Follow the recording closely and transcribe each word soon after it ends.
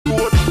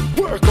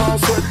and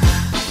sweat.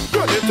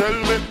 Can you tell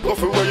me, go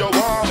for where you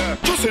are?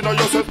 Just in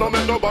yourself, no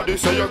make nobody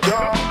say you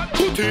can't.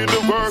 Put in the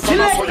work and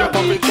that's why you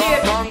top it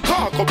chart. And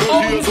talk up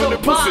your ears when the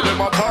pussy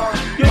them attack.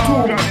 You're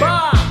too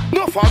bad.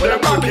 Enough of them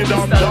wicked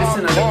and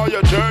dark. All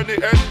your journey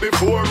end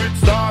before it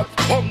starts.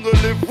 Hunger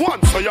live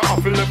once, so you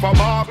have to live a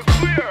mark.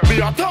 Be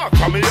a talk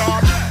from me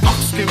heart.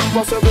 Asking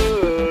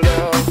possible,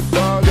 yeah.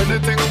 Dog,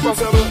 anything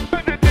possible.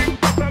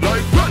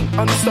 Like run,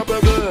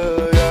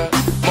 unstoppable, yeah.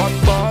 Man,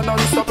 born,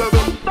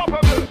 unstoppable.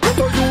 Get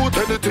a youth,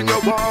 anything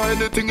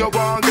you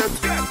want, get.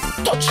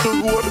 Touch the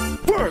road,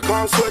 work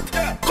and sweat.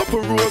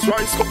 Couple Rolls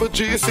Royce, couple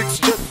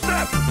G6 jet.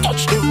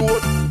 Touch the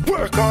road,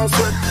 work and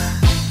sweat.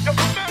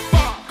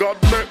 God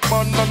make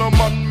man and a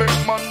man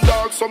make man,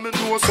 dog. So me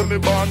know say me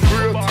born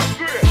great.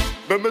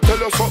 Let me tell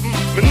you something,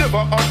 me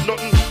never had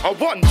nothing. I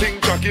one thing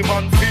Jackie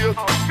man feel.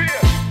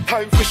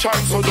 Time for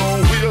shine, so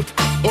don't wait.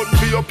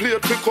 Hunt your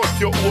plate to cut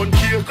your own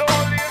cake.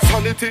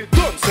 Sanity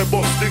done, say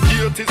bust the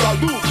gate. Is a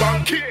look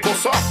and kick,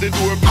 bust off the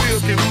door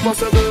plate.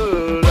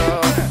 Impossible,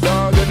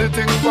 dog,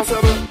 anything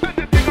possible.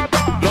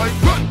 Like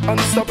run,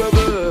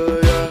 unstoppable,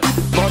 yeah.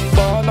 Man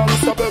born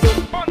unstoppable.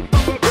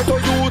 Get a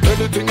youth,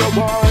 anything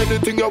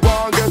you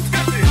want, get.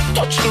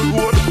 Touch the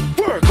road,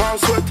 work and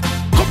sweat.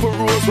 Couple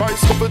Rolls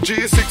Royce, couple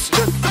G6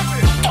 jet.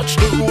 Touch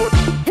the road,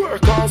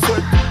 work and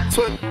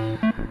sweat.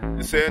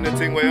 You say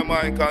anything where your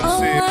mind can't see.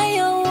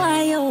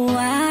 Oh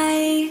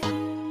why?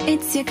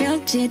 It's your girl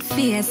Jade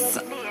Face.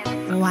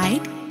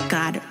 White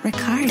God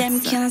records. Them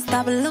can't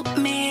stop look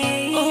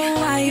me. Oh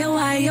why?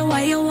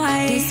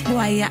 This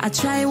boy I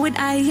try with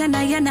I.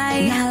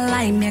 Nah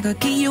lie, me go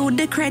give you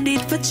the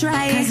credit for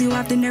try. Cause you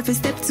have the nerve to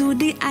step to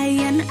the I.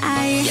 You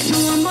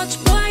know how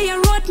much boy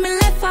you wrote me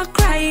left for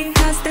cry.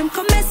 Cause them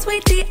come mess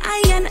with the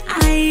I.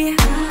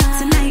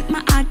 Tonight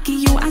my I give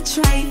you a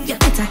try. You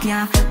better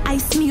can't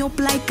ice me up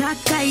like a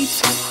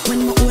kite.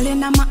 When me hold in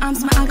my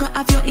arms, I go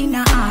have your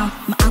inner arm.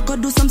 I go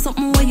do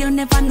something where you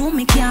never know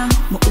me can.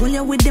 Me hold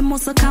you with the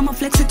muscle, come and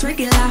flex it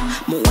regular.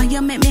 Me why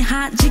you make me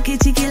heart jiggy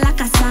like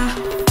a star.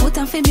 Put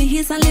on for me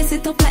heels and lace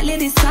it up like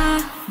lady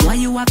star. Why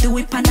you have to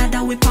whip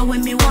another whipper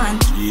when me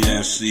want?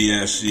 Yes,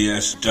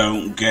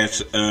 don't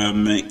get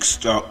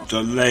mixed up.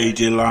 The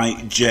lady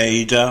like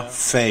Jada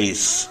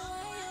Face.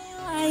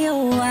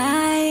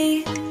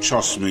 Why?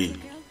 Trust me.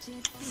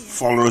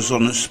 Follow us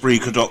on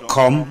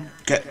Spreaker.com.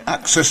 Get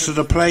access to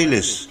the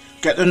playlist.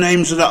 Get the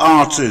names of the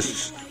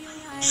artists.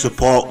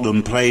 Support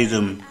them, play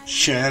them,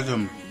 share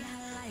them.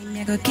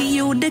 I go give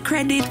you the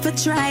credit for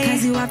try.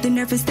 Cause you have the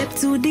nerve to step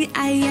to the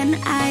I. You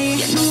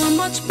know how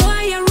much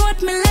boy you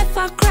wrote me left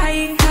for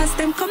cry. Cause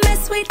them come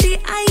mess with the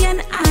I.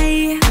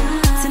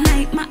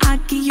 Tonight my I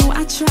give you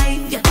a try.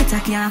 You better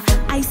can't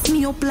ice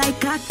me up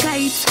like a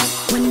kite.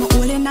 When me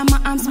hold in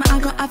my arms, I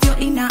go have your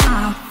inner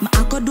arm.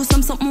 I go do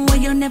something where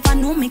you never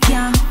know me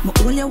can. Me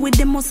hold you with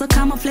the muscle,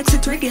 come and flex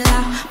it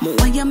regular. Me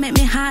why you make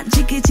me heart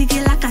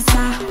jiggy like a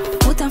star.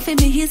 Put on for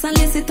me heels and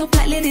lace it up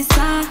like lady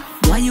star.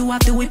 Why you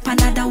have to whip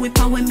another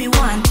whipper when me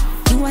want?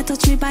 You a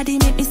touch me body,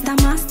 make me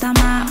stammer.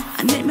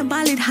 And make me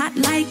ball it hot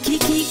like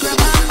Kiki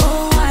grabber.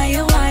 Oh why?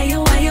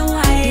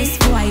 This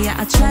boy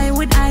I try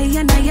with I.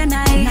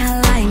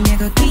 Nah lie, me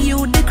go give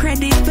you the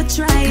credit for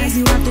try. Cause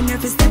you have the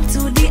nerve to step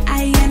to the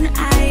I.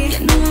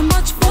 You know how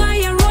much boy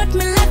you wrote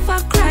me left for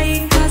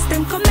cry. Cause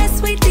them come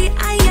mess with the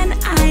I.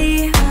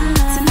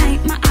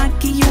 Tonight my I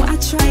give you a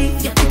try.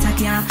 You better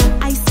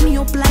can't ice me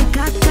up like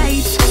a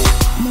kite.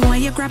 More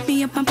you grab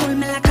me up and pull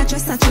me like a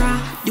dresser draw.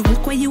 The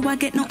walk where you a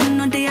get nothing,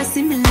 no they are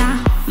similar.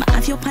 Ma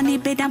have your panny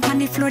bed and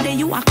panny floor, there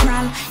you a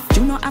crawl.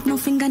 You no have no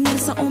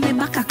fingernails, so hold me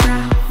back a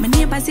crawl. My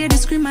neighbors hear the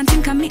scream and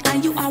think of me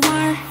and you a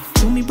war.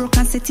 Show me broke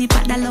and set it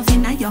back that love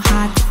in your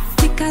heart.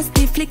 Quick as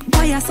they flick,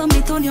 boy I saw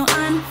me turn your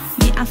on.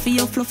 Me I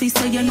feel fluffy,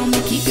 so you know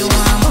me keep you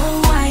warm.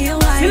 Oh why?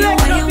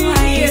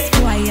 This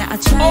boy I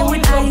try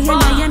with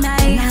I.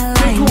 Nah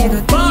lie, me go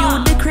give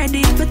you the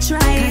credit for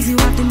try. Cause you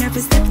have the nerve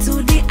to step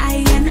to the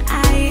I.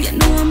 You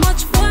know how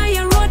much boy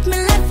you wrote me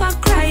left for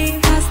cry.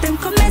 Cause them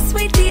come mess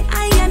with the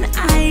I.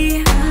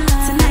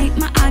 Tonight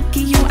my I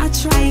give you a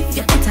try.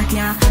 You better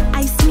can't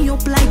ice me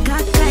up like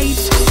a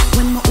kite.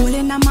 When me hold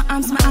in my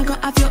arms, I go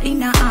have your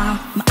inner arm.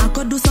 I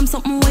go do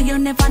something where you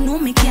never know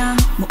me can.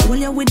 Me hold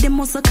you with the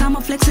muscle, come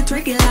and flex it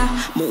regular.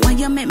 Me why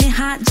you make me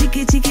heart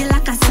jiggy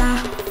like a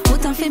star.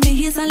 Put on for me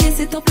heels and lace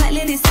it up like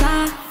lady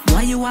star.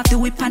 Why you have to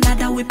whip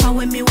another whipper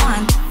when me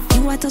want?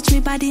 You a touch me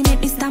body, make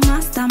me stammer.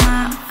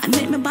 And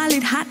make me ball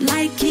it hot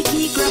like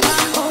Kiki grabber.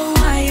 Oh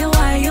why?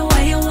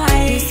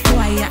 This boy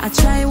I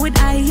try with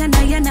I.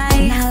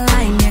 Nah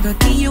lie, me go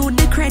give you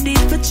the credit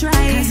for try.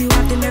 Cause you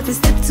have the nerve to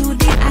step to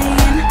the I.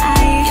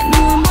 You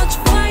know how much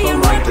boy you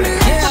wrote me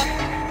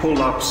left.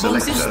 Pull up,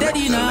 select,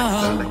 steady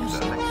now.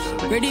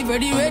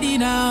 Ready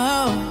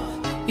now.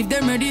 If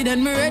them ready,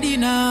 then me ready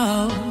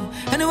now.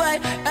 Anyway,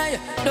 hey,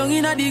 down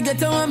in the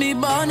ghetto when me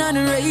born and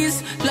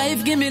raised.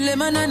 Life give me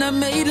lemon and I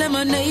made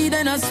lemonade.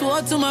 And I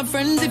swore to my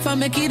friends if I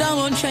make it I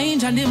won't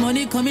change. And the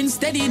money coming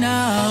steady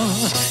now.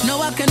 Now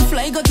I can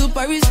fly, go to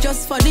Paris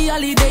just for the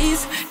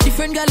holidays.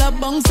 Different gal a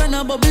bounce and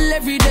a bubble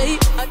every day.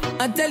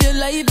 I tell you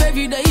life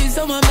every day is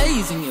so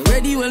amazing. You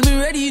ready? Well, me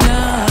ready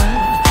now.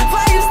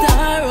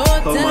 5-star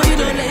hotel, you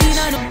don't lay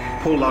now.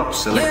 Pull up,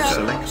 select,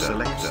 Yeah.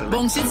 select.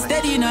 Bounce it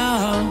steady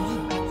now.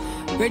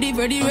 Ready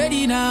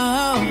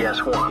now.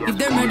 Ts1. If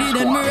them ready,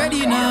 then me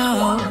ready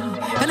now.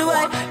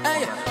 Anyway,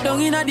 hey, down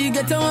in the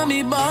ghetto when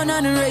me born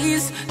and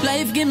raised.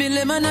 Life give me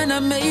lemon and I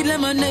made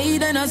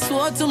lemonade. And I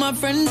swore to my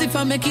friends if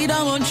I make it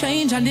I won't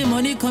change. And the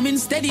money coming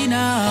steady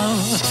now.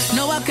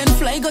 Now I can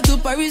fly, go to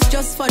Paris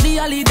just for the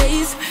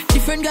holidays.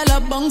 Different gal a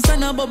bounce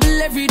and a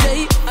bubble every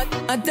day.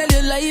 I tell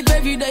you life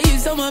every day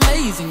is so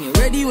amazing. You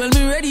ready? Well,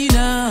 me ready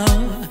now.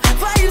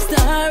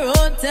 5-star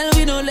hotel,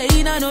 we no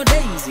lane and no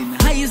days in.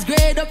 Highest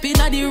grade up in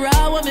the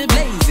raw, what me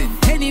blazing.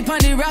 Penny pon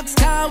the rocks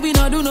car, we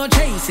no do no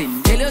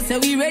chasing. Tell you say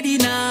we ready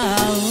now.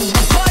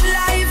 But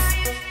life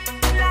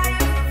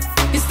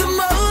is the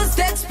most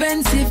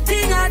expensive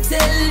thing, I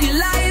tell you.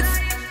 Life,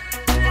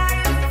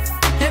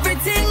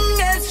 everything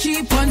is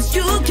cheap once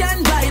you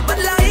can buy. But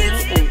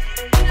life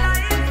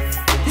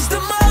is the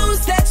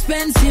most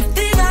expensive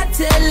thing, I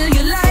tell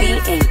you.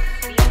 Life,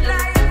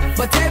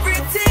 but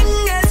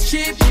everything is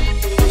cheap.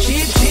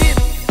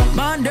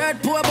 Man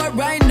dirt poor, but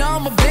right now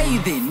I'm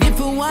bathing. If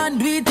we want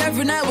do it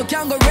every night, we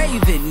can go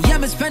raving. Yeah,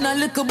 me spend a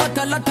little, but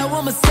a lot I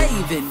want me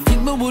saving.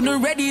 Think me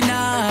wouldn't ready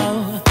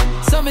now.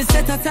 So me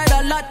set aside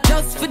a lot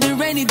just for the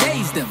rainy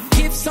days. Them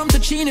give some to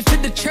Chini for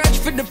the church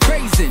for the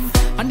praising.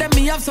 And then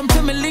me have some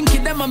to me link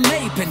it, them I'm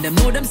naping. Them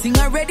know them sing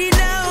already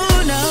now.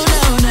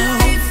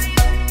 Life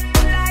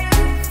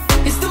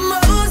is the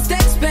most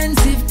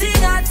expensive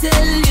thing, I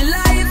tell you.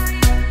 Life,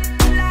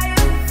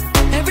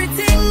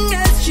 everything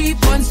is cheap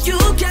once you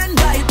can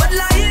buy. But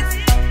life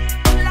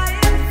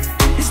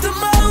is the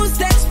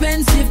most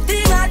expensive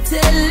thing, I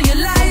tell you.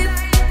 Life,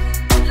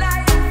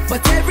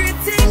 but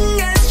everything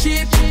is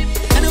cheap.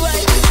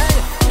 Anyway, hey,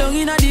 down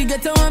in the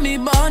ghetto when me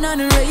born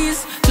and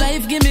raised.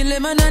 Life give me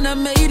lemon and I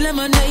made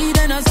lemonade.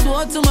 And I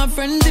swore to my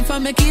friends if I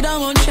make it I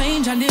won't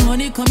change. And the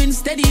money coming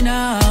steady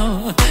now.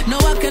 Now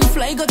I can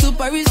fly, go to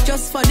Paris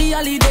just for the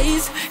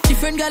holidays.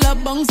 Different gal a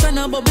bounce and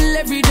a bubble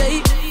every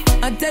day.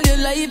 I tell you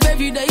life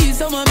every day is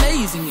so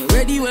amazing. You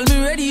ready? Well,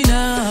 me ready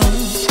now.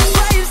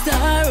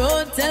 5-star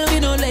hotel, we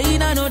no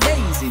lane and no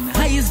days in.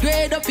 Highest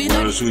grade up in.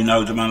 Well, as we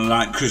know the man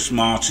like Chris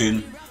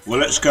Martin. Well,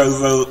 let's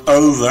go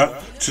over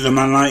to the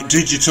man like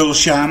Digital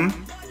Sham.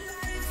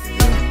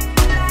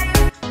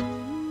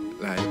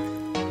 Like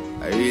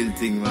a real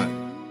thing, man.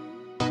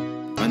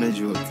 And a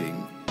joke thing.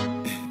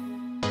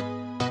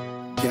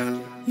 Girl,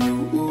 you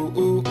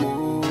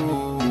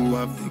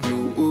have the glue.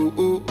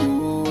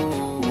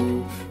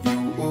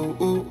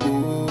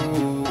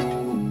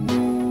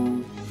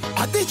 A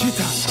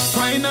digital.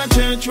 Find a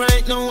church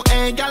right now,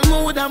 hey, girl, me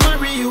woulda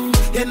marry you.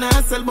 You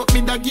not sell, but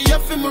me da give you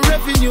for me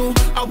revenue.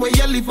 Where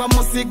you live, I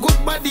must say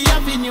good body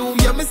avenue.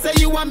 Yeah, me say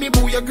you want me,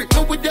 boo, you grip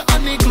me with the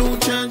honey glue.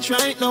 Church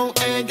right now,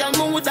 hey, girl,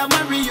 me woulda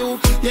marry you.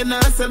 You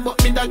not sell,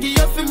 but me da give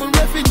you for me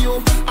revenue.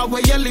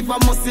 Where you live, I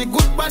must say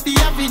good body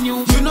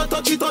avenue. You know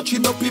touch it up,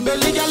 your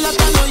belly, girl, I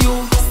know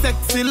you.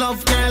 Sexy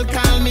love, girl,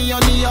 call me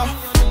honey, yo.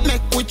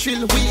 Make we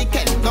chill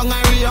weekend, down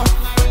a Rio.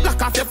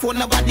 Lock off your phone,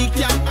 nobody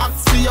can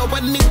ask for you.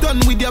 When me done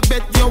with your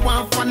bed, you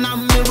want fun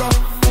and mirror.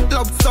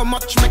 Love so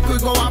much, make we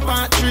go up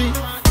a tree.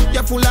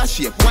 You're full of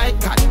shape,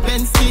 white cat,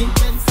 Benzie.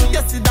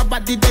 You see the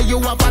body that you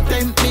have a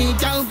tempt me.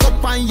 Girl, go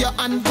on your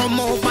hand, come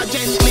over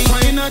gently.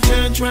 Find a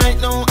church right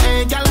now,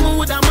 hey, girl, me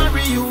woulda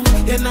marry you.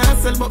 You not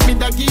sell, but me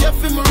da give you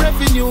for me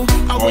revenue.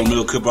 All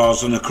Milker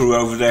Bars and the crew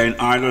over there in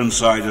Island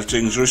side of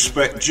things,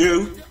 respect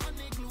you.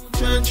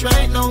 Church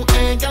right now,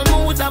 hey, girl, me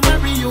woulda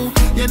marry you.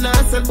 You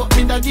not sell, but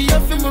me da give you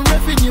for me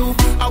revenue.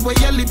 Where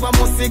you live, I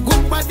must say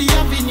good body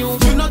avenue.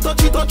 You not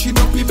touch it up, your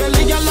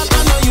belly, girl, I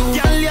know you.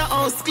 Girl, your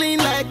house clean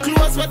like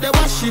clothes where they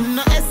washing.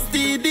 No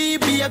STD,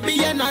 baby,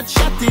 you're not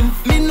chatting.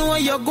 Me know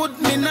you're good,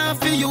 me not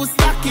for you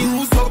stacking.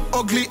 Bruise up,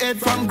 ugly head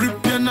from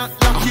grip, you're not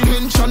locking.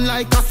 Mention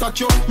like a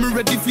satchel, me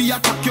ready for your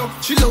attack you.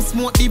 She love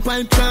smoke deep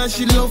and plan,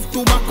 she love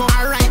tobacco.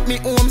 Alright, me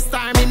home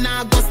star, me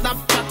nah go snap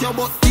chat you.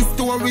 But this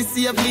story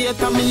save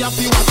later, me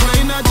happy watch.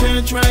 Find a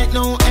church right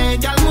now, hey,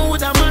 girl, me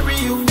woulda marry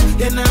you.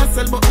 You not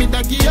sell, but me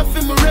da give you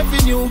for me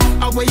revenue.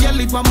 Where you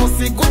live, I must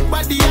say good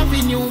body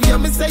avenue. Yeah,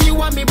 me say you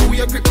want me, boo,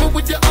 you grip me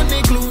with your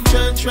honey glue.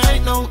 Church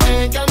right now,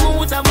 hey, girl, me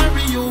woulda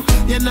marry you.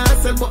 You not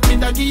sell, but me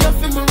da give you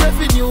for me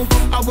revenue.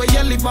 Where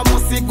you live, I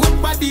must say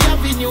good body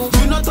avenue.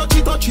 You not touch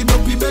it up, your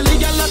belly,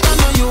 girl, I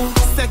know you.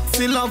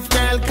 Sexy love,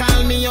 girl,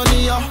 call me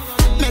honey, yo.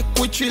 Make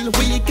we chill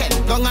weekend,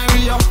 down a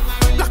Rio.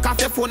 Lock off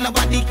your phone,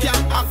 nobody can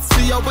ask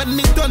for you. When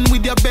me done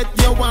with your bed,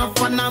 you want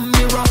fun and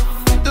mirror.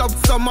 Love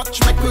so much,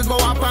 make we go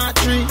up a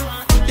tree.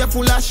 You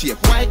full of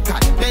shape, white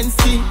cat,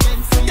 Benzie.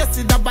 You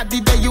see the body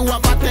that you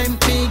have a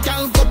tempe.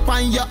 Girl, go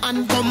on your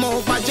hand, come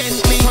over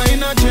gently. Why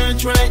in a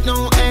church right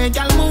now, eh?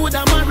 Girl, me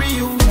woulda marry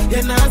you.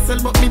 You not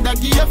sell, but me da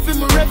give you for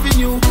me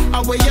revenue.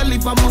 And where you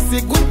live, I must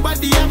say good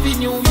body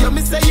avenue. You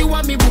me say you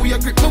want me boo, you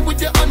grip me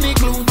with your honey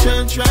glue.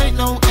 Church right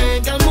now, eh?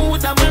 Girl, me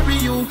woulda marry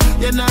you.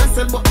 You not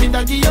sell, but me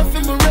da give you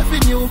for me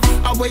revenue.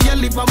 And where you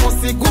live, I must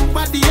say good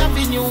body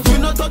avenue. You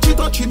no touch it,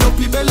 up your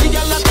belly,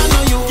 girl, I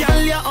know you.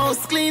 Girl, your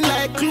house clean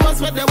like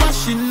clothes where they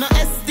washing. No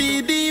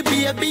STD,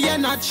 baby, you're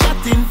not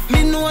chatting.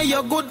 Me know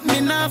you're good,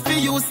 me not for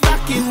you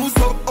stacking. Who's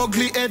so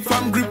ugly head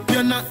from grip,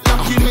 you're not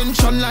locking.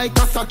 Mention like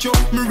a statue,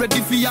 me ready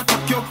for your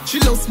attack you. She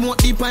love smoke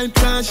the pipe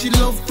and she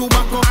love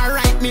tobacco.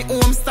 Alright, me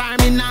home star,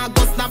 me nah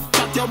go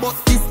Snapchat you. But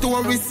this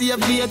story save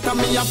later,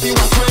 me happy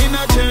was in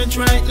a church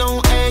right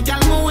now. Hey, girl,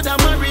 me woulda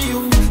marry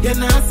you. You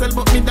not sell,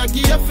 but me da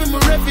give you for me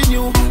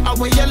revenue. And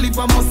where you live,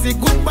 I must say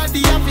good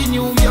body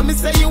avenue. You me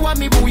say you want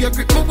me boo, you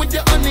grip me with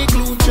your honey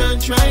glue.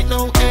 Church right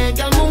now, hey,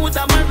 girl, me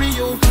woulda marry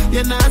you.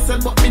 You not sell,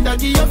 but me da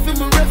give you for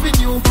me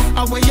revenue.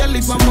 And where you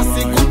live, I must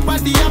say good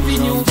body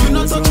avenue. You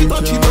not touch it,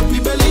 up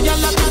your belly,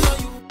 girl, I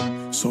know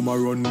you. Some a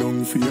run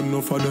down fame,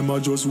 no for them I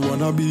just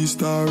wanna be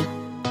star.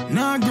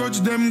 Nah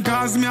grudge them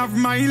cause me have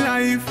my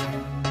life.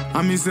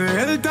 And me say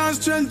health and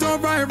strength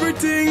over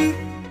everything.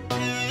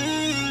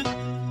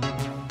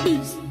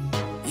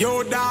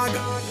 Yo dog,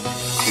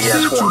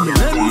 Ts1.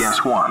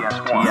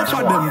 no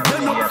for them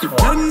bend up the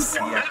pens.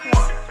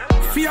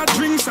 Fear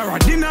drinks or a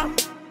dinner.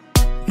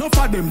 No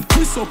for them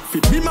twist up for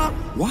dimmer.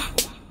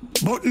 What?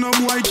 But no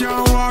boy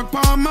can walk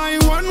by my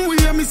one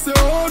way. Me say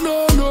oh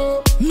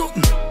no,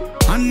 nothing.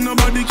 And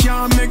nobody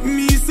can make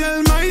me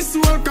sell my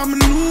soul. Cause me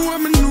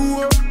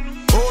know.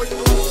 Oh,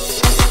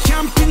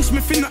 can't pinch me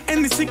finna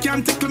any sick.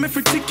 Can't tickle me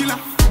for particular.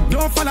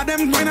 Don't follow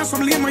them going on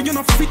some lame when you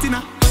not fit in.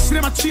 See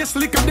them a chase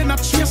liquor, then a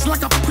chase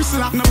like a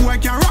prisoner. No boy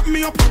can wrap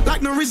me up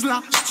like no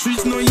Rizzler.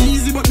 Streets no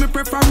easy, but me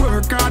prefer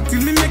work hard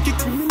till me make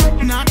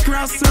it. Not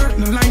cross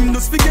certain line,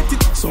 just forget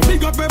it. So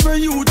big up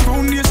every youth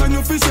foundation,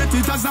 you fi set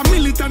it. As a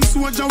militant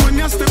soldier when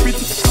you step it.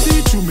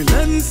 See through me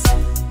lens.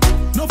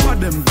 No for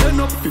them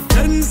bend up the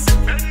pens.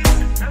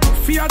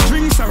 Fear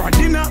drinks or a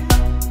dinner.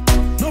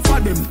 No for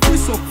them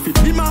twist up the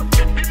dimmer.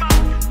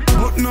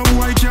 But no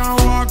boy can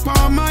walk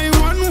by my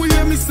one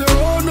way. Me say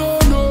oh no.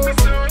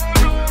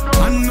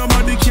 And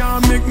nobody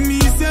can make me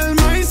sell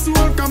my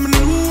soul. Cause me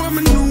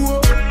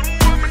know.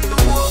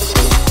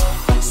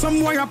 Some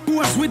boy I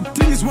pose with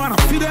things wanna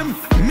feed them.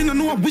 Me no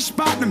know which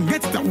part them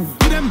get that who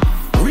feed them.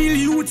 Real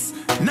youths,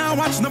 now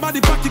watch nobody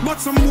pocket. But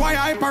some boy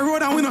hype a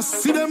road and we no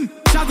see them.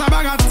 Chat a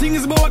bag of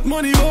things about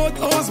money, about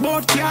house,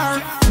 about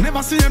car.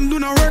 Never see them do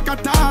no work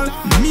at all.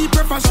 Me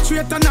prefer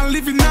straight and I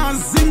live in a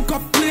zinc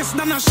up place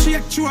than a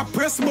shake through a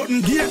press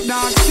button gate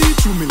dog. See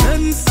through me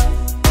lens.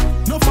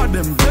 No for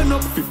them bend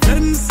up the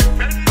pens.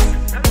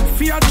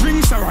 Fear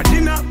drinks or a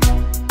dinner.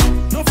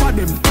 No for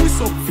them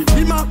twist up the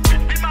dimmer.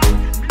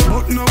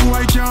 But no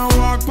boy can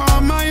walk by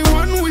my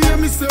one way.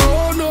 Me say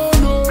oh no.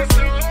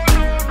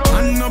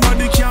 And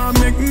nobody can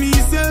make me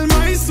sell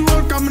my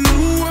soul. Cause me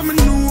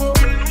know.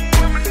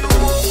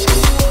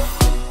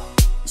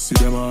 See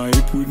them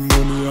hype with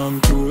money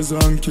and clothes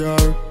and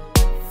car.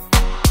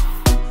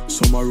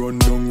 Some a run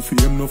down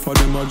fame, no for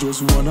them I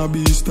just wanna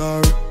be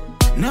star.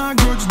 Nah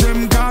grudge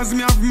them cause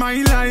me have my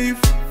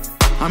life.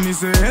 And me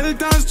say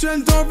health and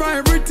strength over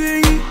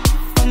everything.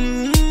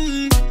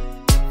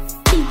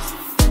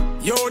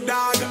 Yo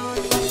dog,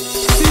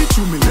 see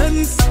through me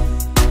lens.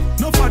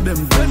 No for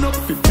them bend up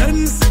the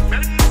pens.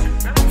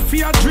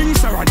 Fear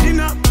drinks or a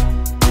dinner.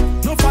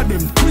 No for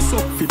them twist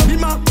up the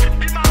dimmer.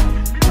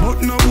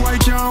 But no boy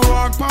can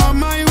walk by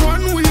my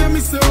one way. Me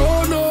say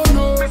oh no.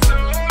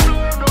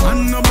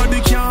 And nobody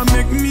can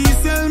make me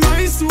sell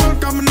my soul.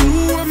 Cause me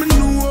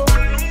know.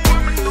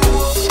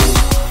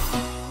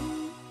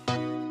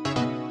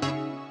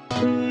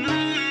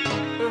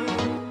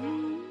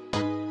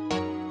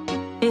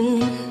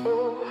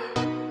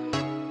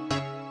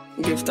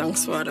 Give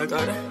thanks, Father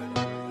God.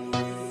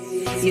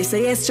 You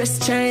say you're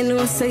stressed, trying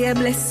to say you're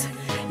blessed.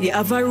 You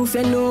have a roof,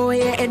 you know where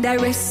your head a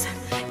rest.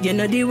 You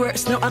know the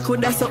works, no I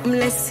could have something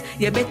less.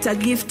 You better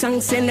give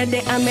thanks in the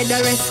day I made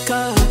the rest.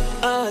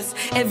 Cause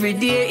every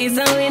day is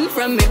a win.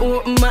 From me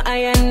open my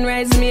eye and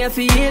rise, me I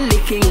feel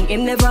the king.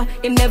 Him never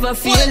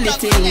feel the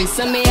thing.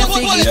 So me I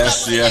feel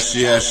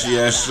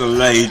Yes, the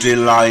lady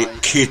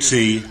like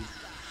Kitty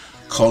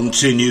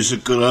continues a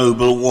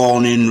global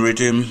warning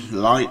rhythm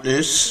like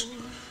this.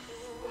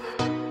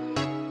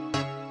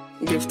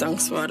 Give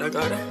thanks, Father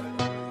God.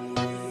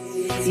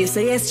 You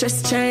say you're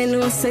stressed, trying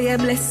to say you're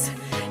blessed.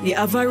 You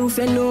have a roof,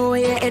 you know where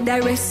your head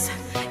a rest.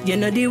 You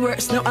know the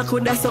works, no I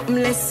could have something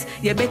less.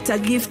 You better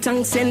give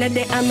thanks in the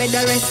day I made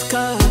the rest.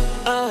 Cause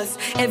us.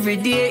 Every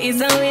day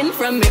is a win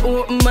from me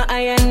open my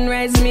eye and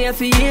rise me I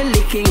feel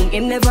the king.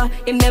 Him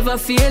never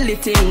feel the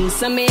thing.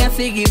 So me I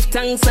fi give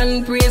thanks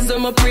and praise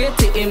him, I pray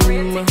to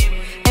him.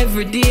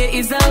 Every day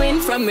is a win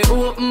from me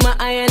open my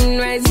eye and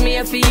rise me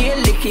I feel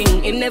the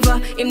king. Him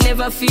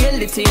never feel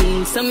the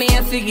thing. So me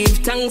I fi give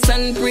thanks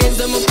and praise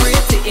him, I pray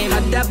to him.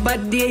 Had a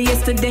bad day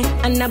yesterday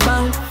and a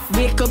ball.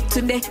 Wake up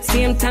today,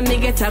 same time me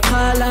get a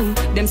call and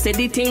them say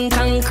the thing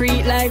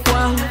concrete like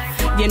wall.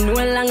 You know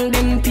along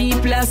them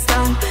people are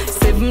stall.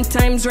 7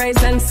 times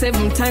rise and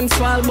 7 times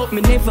fall. But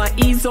me never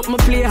ease up, me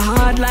play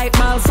hard like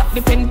ball. Suck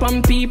the pen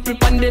pon people,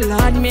 pon the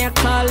Lord me a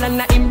call.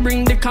 And I him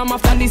bring the calm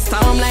after the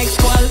storm like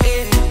squall.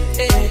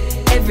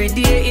 Every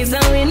day is a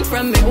win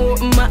from me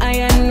open my eye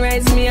and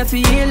rise me I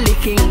feel the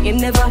king. Him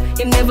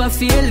never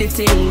feel the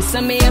thing.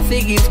 So me I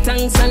fi give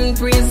thanks and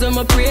praise him,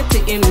 I pray to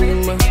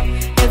him.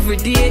 Every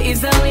day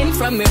is a win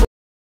from me.